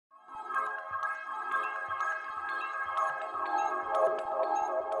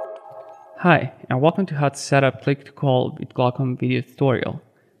Hi, and welcome to how to set up click-to-call with gloCOM video tutorial.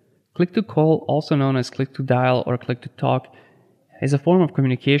 Click-to-call, also known as click-to-dial or click-to-talk, is a form of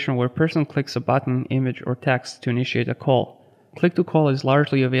communication where a person clicks a button, image, or text to initiate a call. Click-to-call is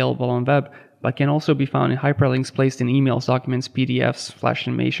largely available on web, but can also be found in hyperlinks placed in emails, documents, PDFs, flash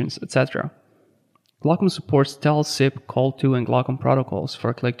animations, etc. gloCOM supports TEL, SIP, call-to, and gloCOM protocols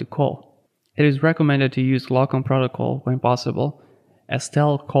for click-to-call. It is recommended to use gloCOM protocol when possible, as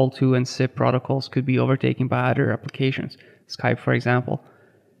TEL, call-to, and SIP protocols could be overtaken by other applications, Skype for example.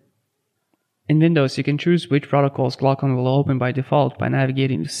 In Windows, you can choose which protocols gloCOM will open by default by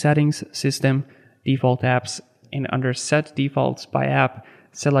navigating to Settings, System, Default Apps, and under Set Defaults by App,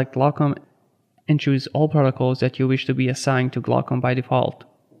 select gloCOM and choose all protocols that you wish to be assigned to gloCOM by default.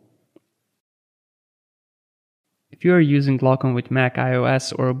 If you are using gloCOM with Mac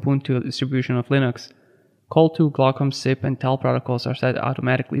iOS or Ubuntu distribution of Linux, call-to, gloCOM, SIP, and TEL protocols are set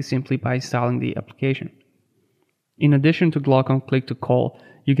automatically simply by installing the application. In addition to gloCOM click-to-call,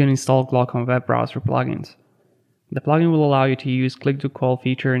 you can install gloCOM web browser plugins. The plugin will allow you to use click-to-call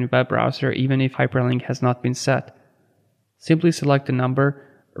feature in web browser even if hyperlink has not been set. Simply select a number,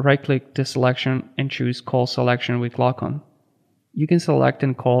 right-click the selection, and choose Call Selection with gloCOM. You can select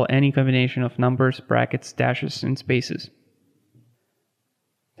and call any combination of numbers, brackets, dashes, and spaces.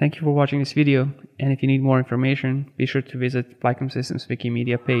 Thank you for watching this video, and if you need more information, be sure to visit Bicom Systems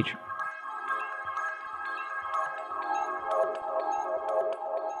Wikimedia page.